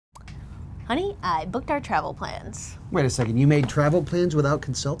Honey, I booked our travel plans. Wait a second, you made travel plans without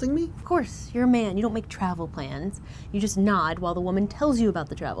consulting me? Of course, you're a man. You don't make travel plans. You just nod while the woman tells you about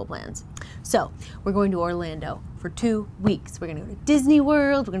the travel plans. So, we're going to Orlando for 2 weeks. We're gonna go to Disney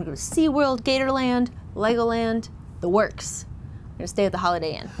World, we're gonna go to SeaWorld, Gatorland, Legoland, the works. We're gonna stay at the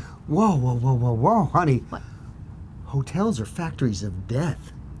Holiday Inn. Whoa, honey. What? Hotels are factories of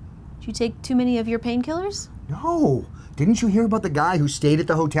death. Did you take too many of your painkillers? No. Didn't you hear about the guy who stayed at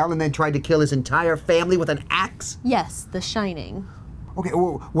the hotel and then tried to kill his entire family with an axe? Yes, The Shining. Okay,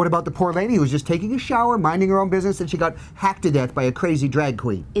 well, what about the poor lady who was just taking a shower, minding her own business, and she got hacked to death by a crazy drag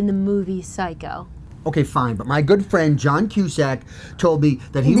queen? In the movie Psycho. Okay, fine, but my good friend John Cusack told me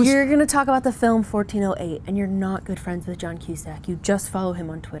that he was... You're gonna talk about the film 1408, and you're not good friends with John Cusack. You just follow him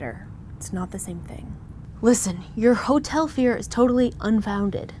on Twitter. It's not the same thing. Listen, your hotel fear is totally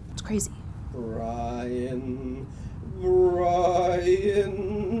unfounded. It's crazy. Brian.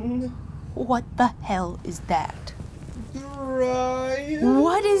 What the hell is that? Brian.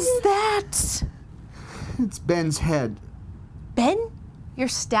 What is that? It's Ben's head. Ben? Your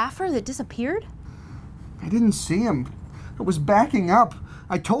staffer that disappeared? I didn't see him. I was backing up.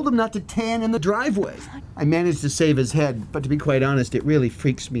 I told him not to tan in the driveway. I managed to save his head, but to be quite honest, it really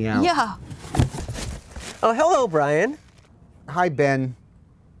freaks me out. Yeah. Oh, hello, Brian. Hi, Ben.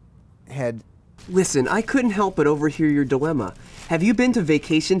 Head. Listen, I couldn't help but overhear your dilemma. Have you been to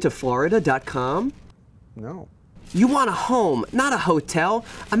vacationtoflorida.com? No. You want a home, not a hotel.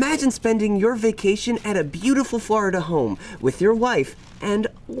 Imagine spending your vacation at a beautiful Florida home with your wife and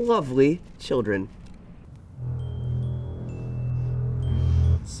lovely children.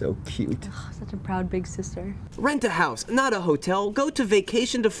 So cute. Such a proud big sister. Rent a house, not a hotel. Go to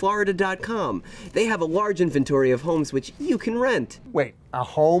vacationtoflorida.com. They have a large inventory of homes which you can rent. Wait, a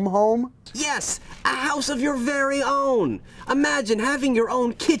home? Yes, a house of your very own. Imagine having your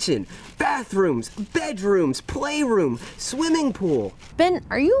own kitchen, bathrooms, bedrooms, playroom, swimming pool. Ben,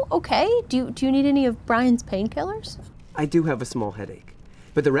 are you okay? Do you need any of Brian's painkillers? I do have a small headache,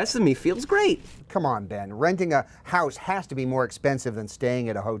 but the rest of me feels great. Come on, Ben. Renting a house has to be more expensive than staying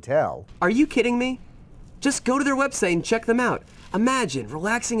at a hotel. Are you kidding me? Just go to their website and check them out. Imagine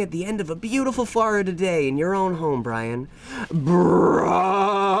relaxing at the end of a beautiful Florida day in your own home, Brian. Brian!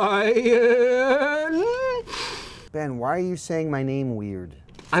 Ben, why are you saying my name weird?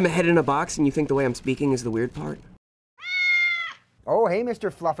 I'm a head in a box and you think the way I'm speaking is the weird part? Oh, hey, Mr.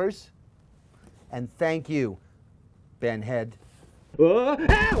 Fluffers. And thank you, Ben Head.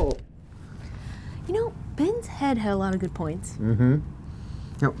 Ow! You know, Ben's head had a lot of good points. Mm-hmm.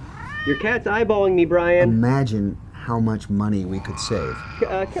 Now, Your cat's eyeballing me, Brian. imagine how much money we could save.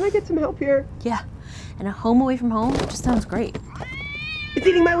 Can I get some help here? Yeah, and a home away from home just sounds great. It's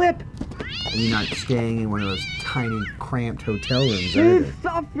eating my lip. And you're not staying in one of those tiny, cramped hotel rooms either.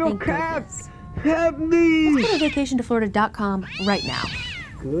 Stop your Thank cat! goodness. Help me! Go to vacationtoflorida.com right now.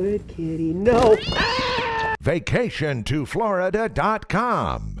 Good kitty. No!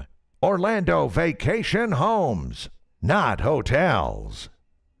 Vacationtoflorida.com. Orlando Vacation Homes, not hotels.